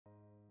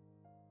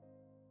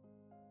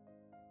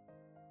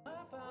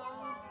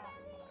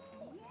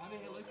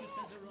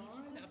Alice has a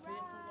ride up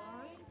here for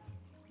Laurie.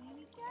 And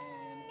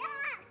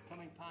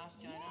coming past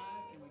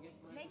Jano, can we get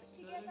Legs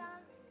too? together.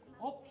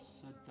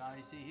 Oops, a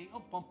daisy here.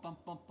 Oh, bump,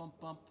 bump, bump, bump,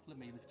 bump. Let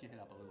me lift your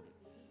head up a little bit.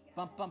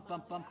 Bump, bump,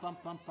 bump, bump,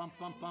 bump, bump, bump,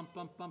 bump, bump,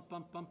 bump, bump,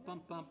 bump, bump,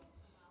 bump, bump.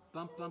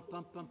 Bump, bump,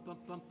 bump, bump,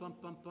 bump, bump,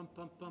 bump, bump, bump,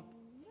 bump, bump.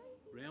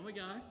 Round we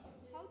go.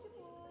 Hold your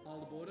board.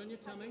 Hold the board on your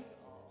tummy.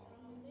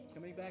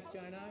 Coming back,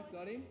 Jano.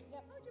 Got him?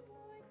 Yep. Hold your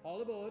board.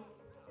 Hold the board.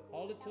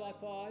 Hold it till I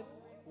 5.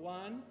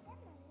 1,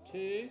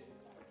 2,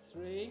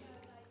 3,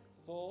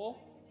 4,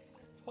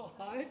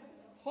 5.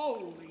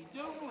 Holy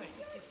dooly!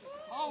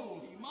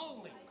 Holy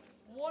moly!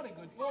 What a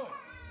good boy!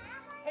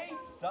 He's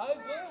so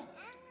good!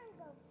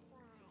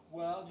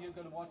 Well, you've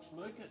got to watch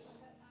Lucas.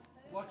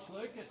 Watch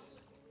Lucas.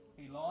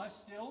 He lies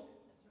still.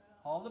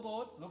 Hold the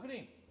board. Look at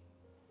him.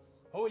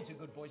 Oh, he's a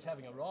good boy. He's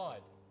having a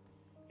ride.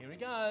 Here he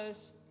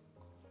goes.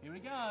 Here he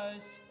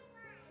goes.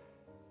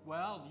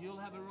 Well, you'll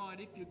have a ride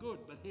if you're good,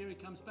 but here he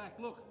comes back.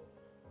 Look.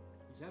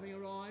 He's having a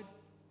ride.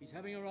 He's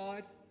having a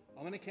ride.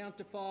 I'm going to count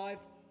to 5.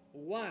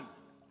 1.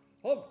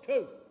 Hold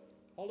 2.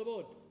 Hold the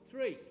board.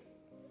 3.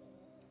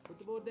 Put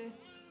the board there.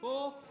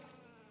 4.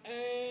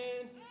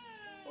 And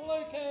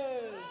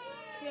Lucas.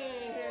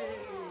 Yay.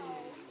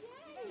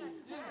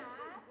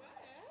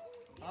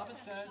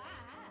 Harvest her.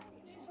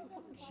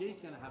 She's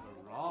going to have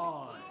a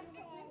ride.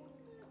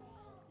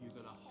 You've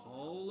got to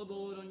hold the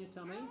board on your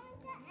tummy.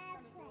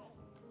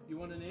 You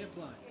want an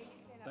airplane,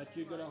 but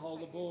you've got to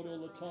hold the board all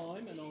the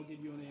time and I'll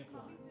give you an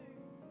airplane.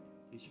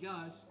 Here she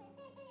goes.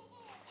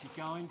 She's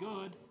going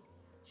good.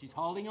 She's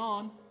holding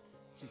on.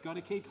 She's got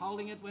to keep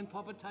holding it when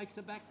Papa takes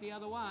her back the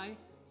other way.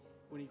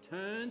 When he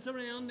turns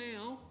around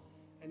now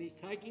and he's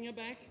taking her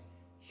back,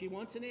 she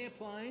wants an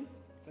airplane,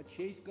 but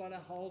she's got to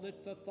hold it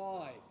for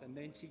 5 and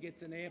then she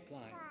gets an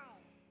airplane.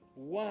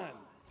 1,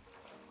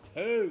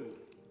 2,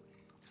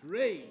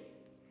 3,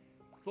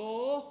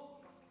 4,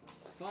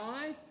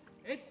 5.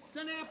 It's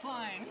an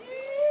airplane.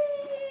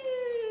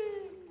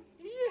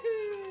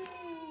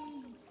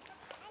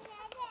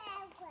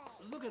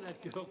 Look at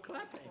that girl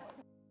clapping.